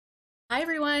Hi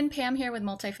everyone, Pam here with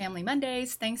Multifamily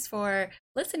Mondays. Thanks for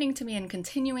listening to me and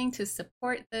continuing to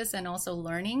support this and also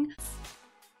learning.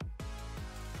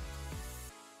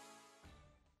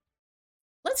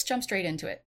 Let's jump straight into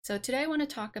it. So today I want to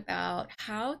talk about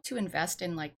how to invest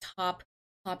in like top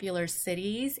popular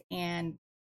cities and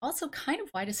also kind of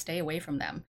why to stay away from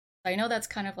them. I know that's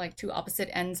kind of like two opposite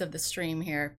ends of the stream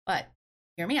here, but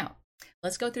hear me out.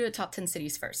 Let's go through the top 10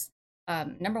 cities first.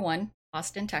 Number one,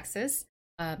 Austin, Texas.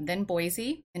 Then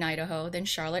Boise in Idaho, then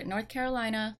Charlotte, North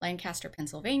Carolina, Lancaster,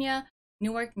 Pennsylvania,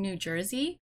 Newark, New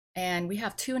Jersey, and we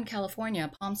have two in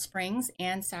California, Palm Springs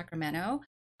and Sacramento,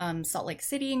 Salt Lake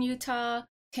City in Utah,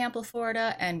 Tampa,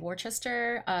 Florida, and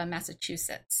Worcester,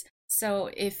 Massachusetts.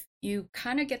 So if you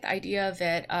kind of get the idea of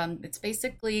it, it's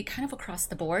basically kind of across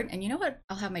the board. And you know what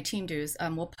I'll have my team do is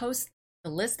we'll post the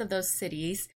list of those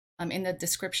cities in the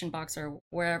description box or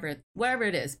wherever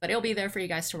it is, but it'll be there for you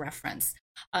guys to reference.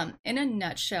 In a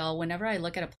nutshell, whenever I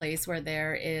look at a place where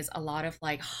there is a lot of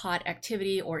like hot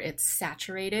activity or it's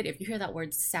saturated, if you hear that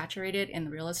word saturated in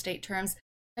the real estate terms,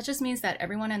 that just means that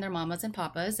everyone and their mamas and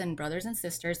papas and brothers and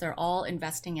sisters, they're all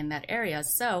investing in that area.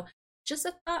 So just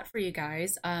a thought for you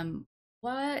guys.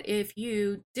 What if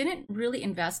you didn't really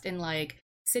invest in like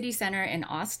city center in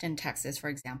Austin, Texas, for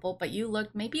example, but you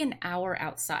looked maybe an hour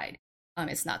outside?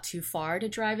 It's not too far to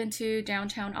drive into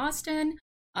downtown Austin,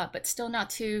 but still not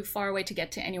too far away to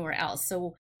get to anywhere else.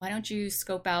 So why don't you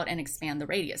scope out and expand the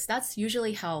radius? That's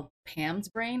usually how Pam's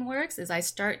brain works, is I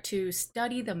start to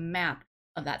study the map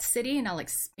of that city and I'll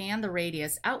expand the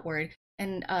radius outward.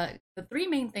 And the three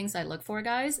main things I look for,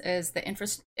 guys, is the and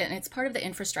it's part of the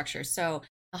infrastructure. So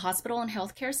the hospital and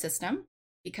healthcare system,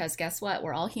 because guess what?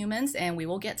 We're all humans and we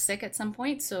will get sick at some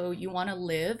point. So you want to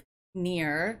live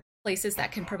near places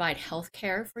that can provide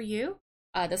healthcare for you.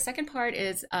 The second part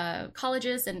is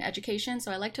colleges and education.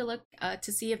 So I like to look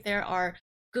to see if there are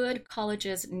good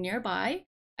colleges nearby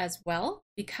as well,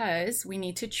 because we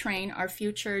need to train our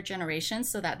future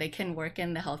generations so that they can work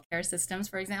in the healthcare systems,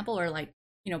 for example, or like,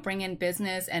 you know, bring in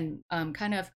business and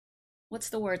kind of, what's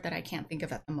the word that I can't think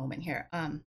of at the moment here?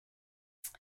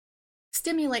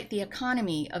 Stimulate the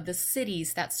economy of the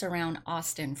cities that surround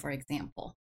Austin, for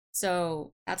example.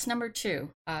 So that's number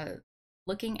two.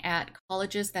 Looking at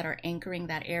colleges that are anchoring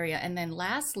that area. And then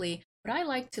lastly, what I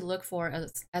like to look for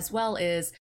as well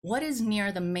is what is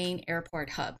near the main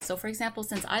airport hub. So for example,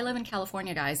 since I live in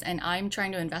California, guys, and I'm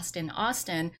trying to invest in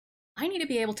Austin, I need to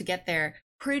be able to get there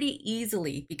pretty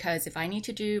easily, because if I need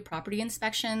to do property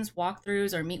inspections,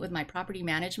 walkthroughs, or meet with my property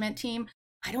management team,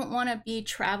 I don't want to be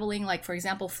traveling, like for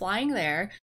example, flying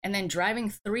there and then driving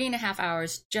 3.5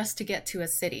 hours just to get to a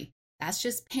city. That's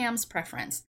just Pam's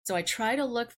preference. So I try to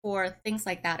look for things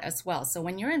like that as well. So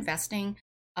when you're investing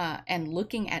and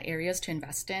looking at areas to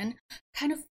invest in,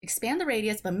 kind of expand the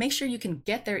radius, but make sure you can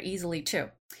get there easily too.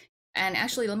 And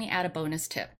actually, let me add a bonus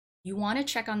tip. You want to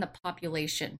check on the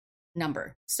population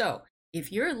number. So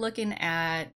if you're looking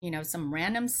at, you know, some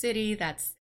random city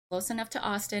that's close enough to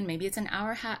Austin, maybe it's an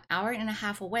hour and a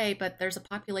half away, but there's a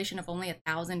population of only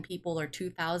 1,000 people or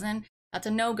 2,000, that's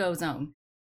a no-go zone.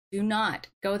 Do not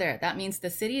go there. That means the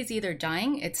city is either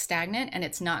dying, it's stagnant, and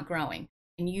it's not growing.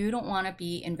 And you don't want to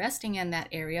be investing in that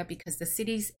area because the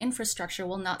city's infrastructure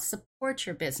will not support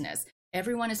your business.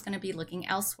 Everyone is going to be looking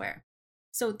elsewhere.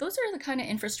 So those are the kind of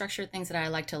infrastructure things that I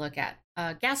like to look at.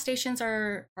 Gas stations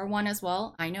are one as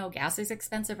well. I know gas is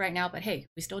expensive right now, but hey,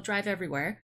 we still drive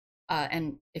everywhere.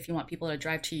 And if you want people to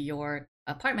drive to your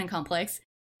apartment complex,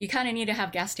 you kind of need to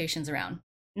have gas stations around.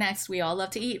 Next, we all love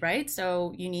to eat, right?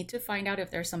 So you need to find out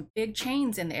if there's some big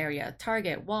chains in the area,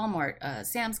 Target, Walmart,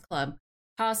 Sam's Club,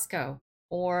 Costco,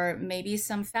 or maybe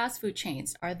some fast food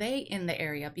chains. Are they in the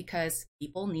area? Because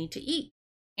people need to eat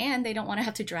and they don't want to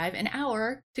have to drive an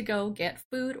hour to go get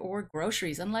food or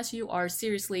groceries, unless you are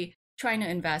seriously trying to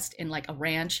invest in like a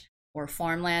ranch or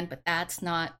farmland, but that's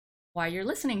not why you're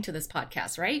listening to this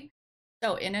podcast, right?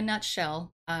 So in a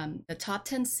nutshell, the top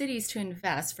 10 cities to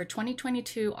invest for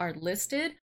 2022 are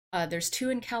listed. There's two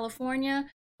in California,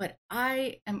 but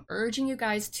I am urging you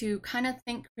guys to kind of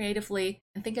think creatively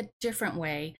and think a different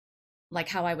way, like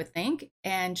how I would think,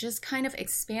 and just kind of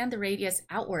expand the radius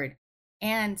outward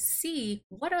and see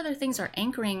what other things are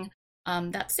anchoring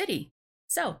that city.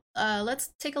 So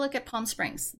let's take a look at Palm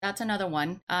Springs. That's another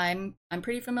one. I'm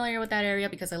pretty familiar with that area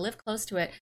because I live close to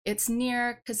it. It's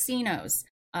near casinos.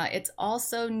 It's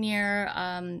also near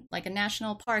like a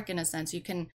national park in a sense.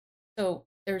 So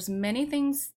there's many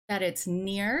things that it's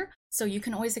near, so you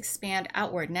can always expand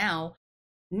outward. Now,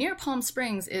 near Palm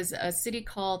Springs is a city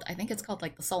called, I think it's called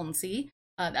like the Salton Sea.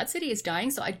 that city is dying,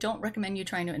 so I don't recommend you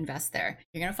trying to invest there.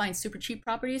 You're going to find super cheap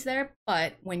properties there,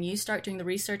 but when you start doing the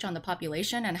research on the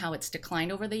population and how it's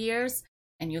declined over the years,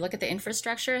 and you look at the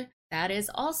infrastructure, that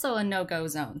is also a no-go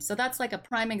zone. So that's like a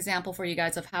prime example for you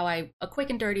guys of how a quick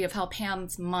and dirty of how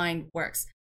Pam's mind works.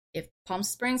 If Palm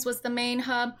Springs was the main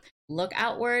hub, look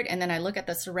outward, and then I look at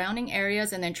the surrounding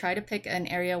areas and then try to pick an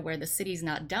area where the city's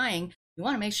not dying. You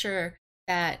want to make sure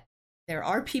that there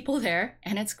are people there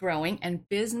and it's growing and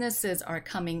businesses are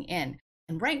coming in.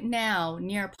 And right now,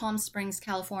 near Palm Springs,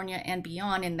 California, and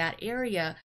beyond in that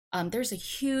area, there's a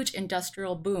huge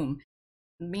industrial boom,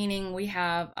 meaning we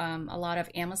have a lot of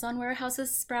Amazon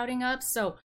warehouses sprouting up.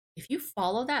 So if you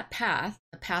follow that path,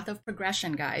 the path of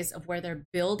progression, guys, of where they're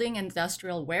building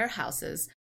industrial warehouses,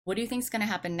 what do you think is going to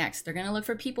happen next? They're going to look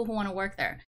for people who want to work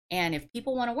there. And if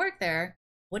people want to work there,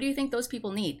 what do you think those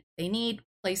people need? They need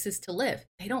places to live.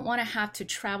 They don't want to have to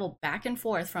travel back and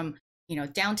forth from,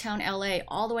 downtown LA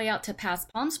all the way out to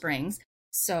past Palm Springs.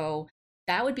 So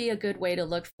that would be a good way to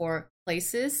look for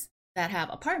places that have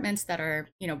apartments that are,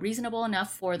 reasonable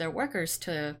enough for their workers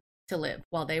to live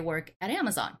while they work at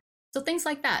Amazon. So things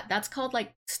like that. That's called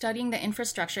like studying the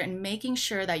infrastructure and making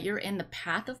sure that you're in the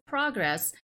path of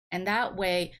progress. And that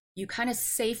way you kind of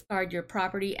safeguard your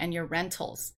property and your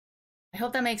rentals. I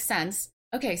hope that makes sense.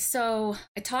 Okay, so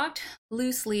I talked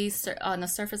loosely on the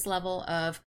surface level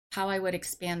of how I would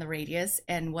expand the radius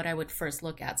and what I would first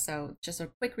look at. So just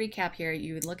a quick recap here.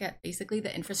 You would look at basically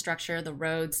the infrastructure, the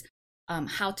roads,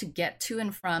 how to get to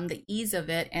and from, the ease of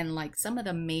it, and like some of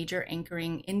the major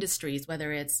anchoring industries,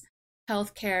 whether it's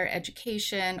healthcare,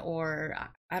 education, or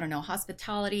I don't know,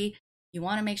 hospitality. You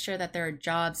want to make sure that there are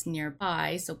jobs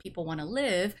nearby so people want to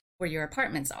live where your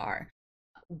apartments are.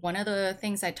 One of the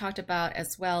things I talked about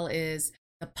as well is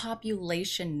the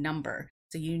population number.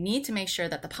 So you need to make sure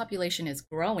that the population is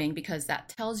growing because that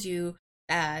tells you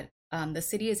that the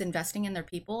city is investing in their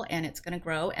people and it's going to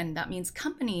grow. And that means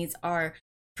companies are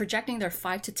projecting their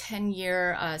 5 to 10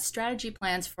 year strategy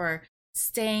plans for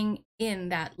staying in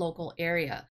that local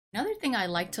area. Another thing I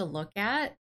like to look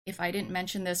at, if I didn't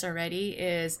mention this already,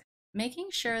 is making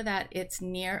sure that it's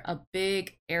near a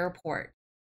big airport.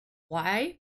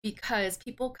 Why? Because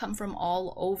people come from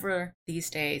all over these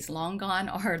days. Long gone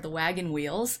are the wagon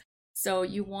wheels. So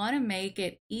you want to make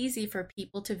it easy for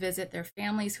people to visit their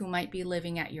families who might be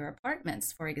living at your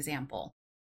apartments, for example.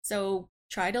 So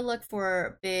try to look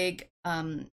for big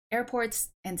airports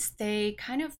and stay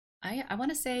kind of, I want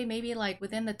to say maybe like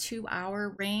within the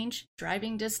 2-hour range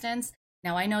driving distance.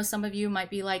 Now, I know some of you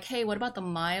might be like, hey, what about the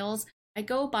miles? I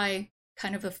go by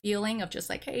kind of a feeling of just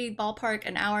like, hey, ballpark,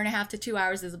 an hour and a half to 2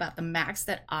 hours is about the max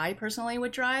that I personally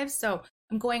would drive. So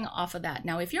I'm going off of that.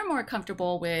 Now, if you're more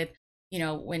comfortable with,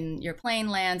 when your plane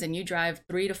lands and you drive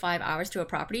 3 to 5 hours to a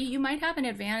property, you might have an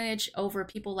advantage over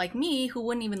people like me who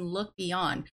wouldn't even look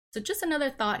beyond. So just another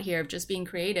thought here of just being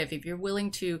creative. If you're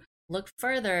willing to look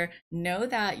further, know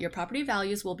that your property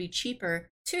values will be cheaper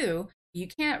too. You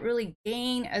can't really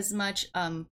gain as much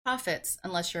profits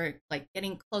unless you're like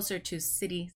getting closer to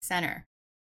city center.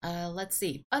 Let's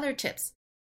see, other tips.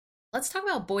 Let's talk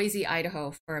about Boise,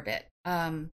 Idaho for a bit.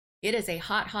 It is a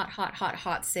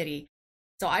hot city.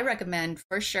 So I recommend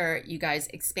for sure you guys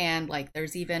expand. Like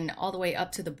there's even all the way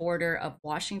up to the border of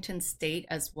Washington State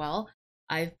as well.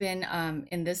 I've been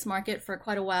in this market for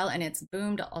quite a while and it's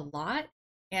boomed a lot.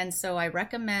 And so I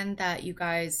recommend that you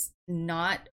guys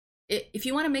if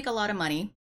you want to make a lot of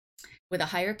money with a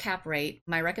higher cap rate,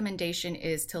 my recommendation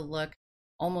is to look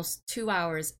almost 2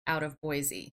 hours out of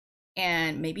Boise.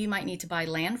 And maybe you might need to buy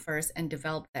land first and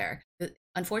develop there.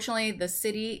 Unfortunately, the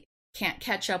city can't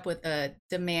catch up with the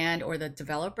demand or the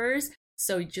developers.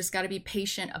 So you just got to be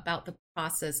patient about the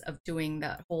process of doing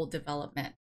that whole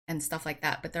development and stuff like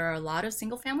that. But there are a lot of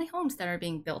single family homes that are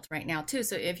being built right now too.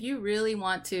 So if you really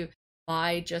want to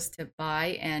buy just to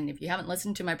buy, and if you haven't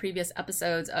listened to my previous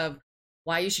episodes of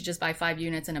why you should just buy 5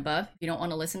 units and above, if you don't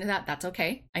want to listen to that, that's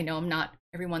okay. I know I'm not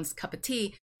everyone's cup of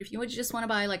tea. If you just want to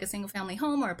buy like a single family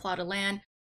home or a plot of land,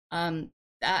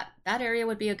 that area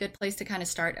would be a good place to kind of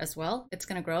start as well. It's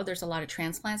going to grow. There's a lot of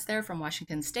transplants there from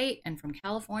Washington State and from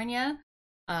California,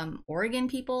 Oregon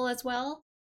people as well.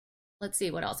 Let's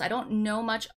see what else. I don't know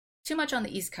too much on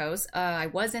the East Coast. I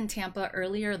was in Tampa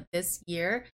earlier this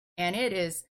year, and it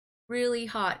is really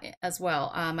hot as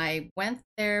well. I went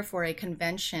there for a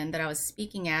convention that I was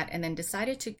speaking at and then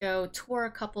decided to go tour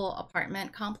a couple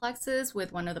apartment complexes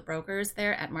with one of the brokers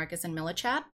there at Marcus and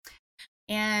Millichap.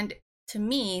 And to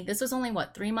me, this was only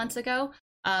 3 months ago.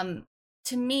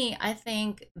 To me, I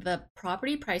think the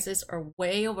property prices are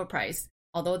way overpriced,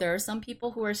 although there are some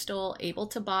people who are still able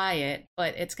to buy it,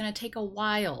 but it's going to take a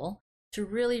while to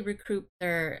really recoup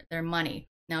their money.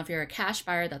 Now, if you're a cash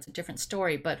buyer, that's a different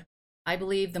story. But I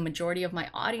believe the majority of my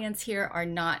audience here are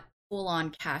not full on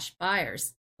cash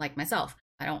buyers like myself.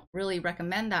 I don't really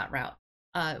recommend that route.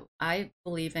 I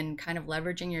believe in kind of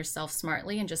leveraging yourself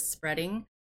smartly and just spreading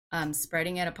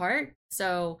it apart.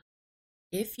 So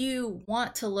if you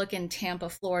want to look in Tampa,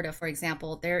 Florida, for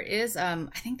example, there is, I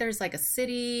think there's like a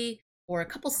city or a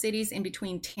couple cities in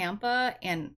between Tampa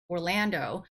and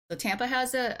Orlando. So Tampa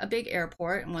has a big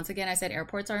airport. And once again, I said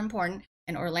airports are important.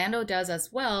 And Orlando does as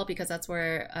well, because that's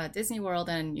where Disney World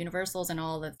and Universals and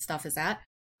all that stuff is at.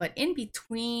 But in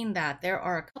between that, there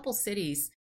are a couple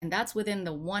cities, and that's within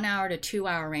the 1 hour to 2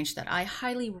 hour range that I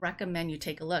highly recommend you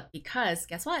take a look, because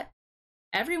guess what?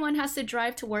 Everyone has to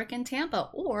drive to work in Tampa,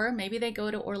 or maybe they go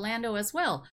to Orlando as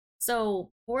well.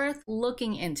 So worth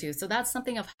looking into. So that's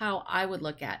something of how I would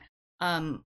look at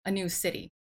a new city.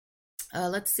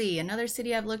 Let's see, another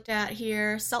city I've looked at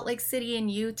here, Salt Lake City in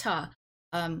Utah.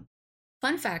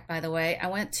 Fun fact, by the way, I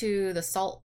went to the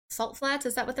Salt Flats.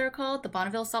 Is that what they're called? The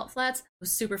Bonneville Salt Flats. It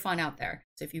was super fun out there.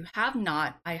 So if you have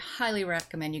not, I highly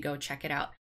recommend you go check it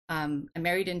out. I'm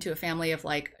married into a family of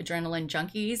like adrenaline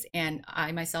junkies, and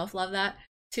I myself love that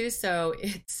too. So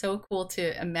it's so cool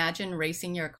to imagine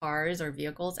racing your cars or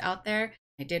vehicles out there.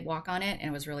 I did walk on it, and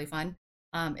it was really fun.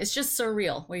 It's just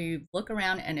surreal where you look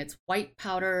around and it's white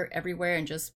powder everywhere and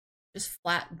just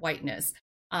flat whiteness.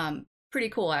 Pretty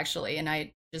cool actually. And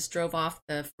I just drove off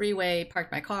the freeway, parked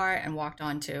my car, and walked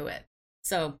onto it.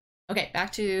 So okay,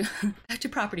 back to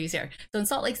properties here. So in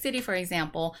Salt Lake City, for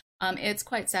example, it's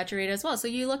quite saturated as well. So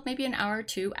you look maybe an hour or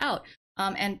two out.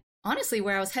 And honestly,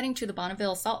 where I was heading to the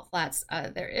Bonneville Salt Flats,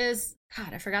 there is,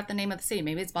 God, I forgot the name of the city.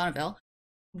 Maybe it's Bonneville.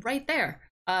 Right there.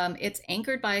 It's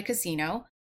anchored by a casino,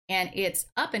 and it's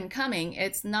up and coming.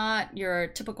 It's not your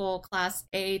typical Class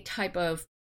A type of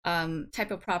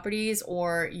properties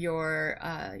or your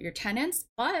tenants.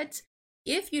 But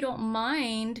if you don't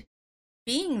mind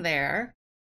being there,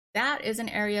 that is an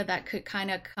area that could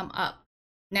kind of come up.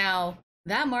 Now,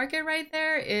 that market right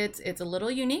there, it's a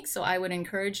little unique. So I would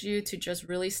encourage you to just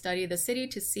really study the city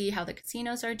to see how the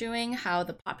casinos are doing, how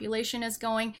the population is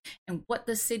going, and what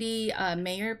the city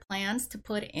mayor plans to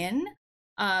put in.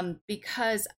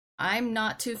 Because I'm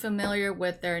not too familiar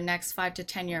with their next 5 to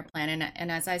 10 year plan.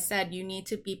 And as I said, you need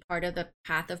to be part of the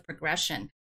path of progression.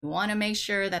 You want to make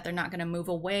sure that they're not going to move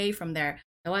away from there.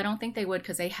 Though I don't think they would,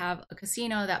 because they have a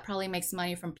casino that probably makes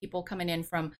money from people coming in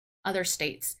from other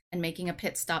states and making a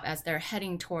pit stop as they're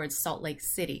heading towards Salt Lake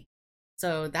City.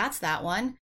 So that's that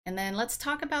one. And then let's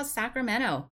talk about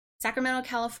Sacramento. Sacramento,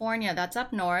 California, that's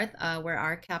up north, where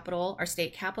our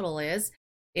state capital is.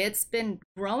 It's been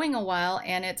growing a while,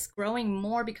 and it's growing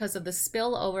more because of the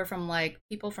spillover from like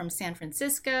people from San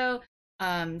Francisco,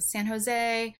 San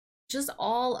Jose, just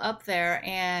all up there.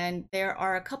 And there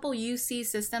are a couple UC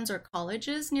systems or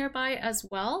colleges nearby as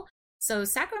well. So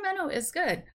Sacramento is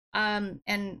good.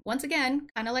 And once again,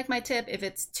 kind of like my tip, if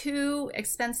it's too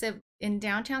expensive in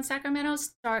downtown Sacramento,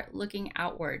 start looking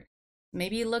outward.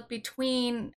 Maybe look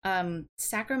between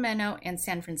Sacramento and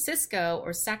San Francisco,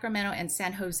 or Sacramento and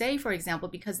San Jose, for example,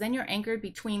 because then you're anchored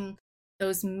between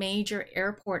those major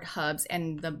airport hubs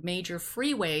and the major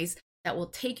freeways that will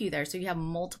take you there. So you have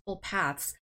multiple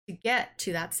paths to get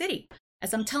to that city.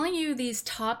 As I'm telling you these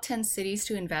top 10 cities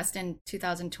to invest in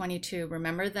 2022,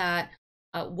 remember that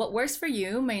what works for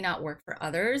you may not work for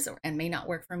others, and may not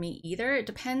work for me either. It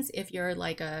depends if you're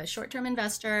like a short-term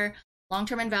investor,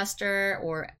 long-term investor,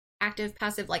 or active,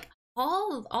 passive, like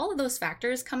all of those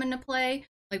factors come into play.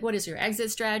 Like, what is your exit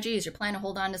strategy? Is your plan to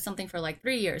hold on to something for like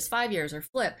 3 years, 5 years, or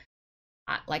flip?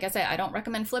 Like I said, I don't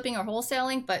recommend flipping or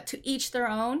wholesaling, but to each their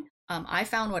own. I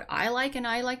found what I like, and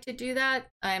I like to do that.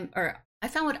 Or I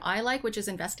found what I like, which is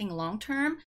investing long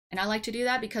term, and I like to do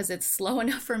that because it's slow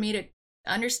enough for me to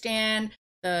understand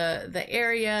the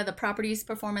area, the property's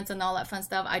performance, and all that fun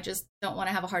stuff. I just don't want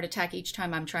to have a heart attack each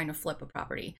time I'm trying to flip a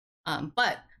property.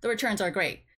 But the returns are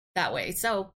great that way.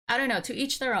 So I don't know, to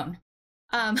each their own.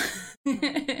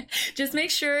 Just make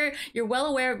sure you're well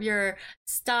aware of your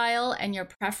style and your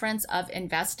preference of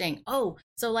investing. Oh,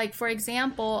 so like, for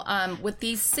example, with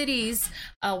these cities,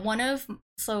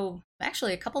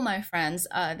 actually a couple of my friends,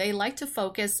 they like to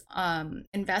focus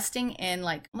investing in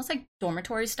like almost like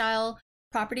dormitory style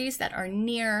properties that are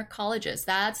near colleges.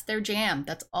 That's their jam.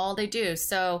 That's all they do.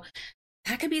 So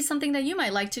that could be something that you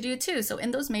might like to do too. So in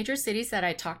those major cities that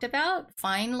I talked about,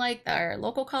 find like our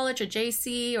local college, a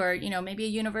JC, or, maybe a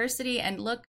university, and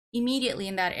look immediately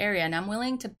in that area. And I'm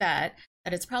willing to bet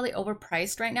that it's probably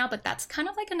overpriced right now, but that's kind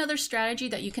of like another strategy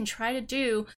that you can try to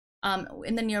do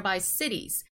in the nearby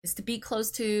cities, is to be close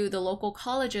to the local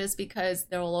colleges, because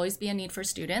there will always be a need for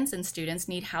students, and students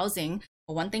need housing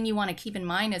But one thing you want to keep in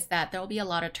mind is that there will be a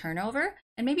lot of turnover,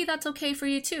 and maybe that's okay for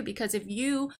you too, because if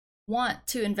you want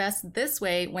to invest this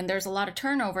way when there's a lot of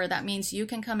turnover, that means you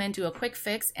can come in, do a quick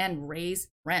fix, and raise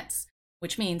rents,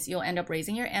 which means you'll end up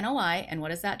raising your NOI. And what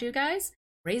does that do, guys?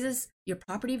 Raises your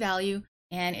property value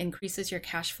and increases your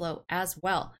cash flow as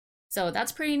well. So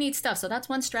that's pretty neat stuff. So that's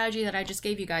one strategy that I just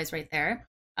gave you guys right there.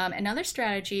 Another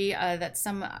strategy that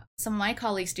some of my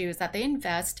colleagues do is that they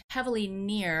invest heavily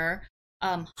near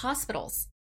hospitals,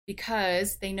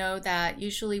 because they know that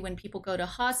usually when people go to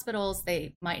hospitals,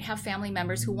 they might have family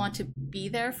members who want to be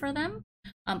there for them,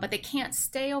 but they can't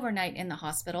stay overnight in the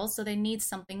hospital, so they need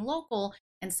something local.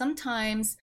 And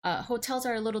sometimes hotels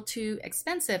are a little too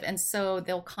expensive, and so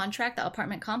they'll contract the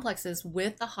apartment complexes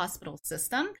with the hospital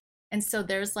system. And so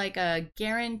there's like a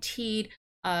guaranteed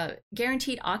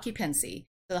occupancy.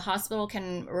 So the hospital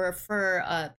can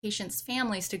refer patients'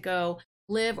 families to go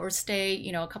live or stay,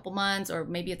 a couple months, or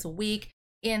maybe it's a week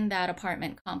in that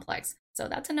apartment complex. So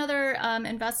that's another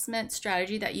investment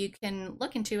strategy that you can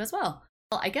look into as well.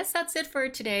 Well, I guess that's it for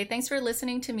today. Thanks for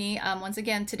listening to me. Once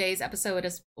again, today's episode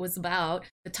was about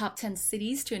the top 10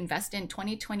 cities to invest in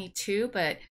 2022.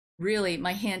 But really,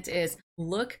 my hint is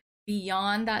look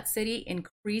beyond that city,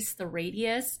 increase the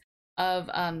radius of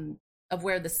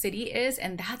where the city is,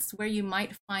 and that's where you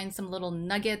might find some little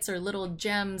nuggets or little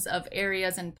gems of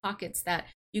areas and pockets that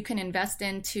you can invest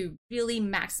in to really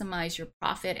maximize your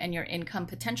profit and your income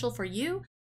potential for you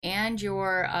and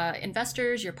your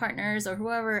investors, your partners, or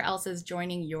whoever else is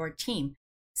joining your team.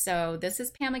 So this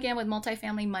is Pam again with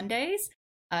Multifamily Mondays.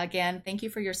 Again, thank you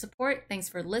for your support. Thanks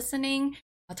for listening.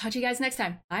 I'll talk to you guys next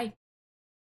time. Bye.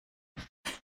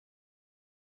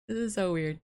 This is so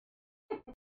weird.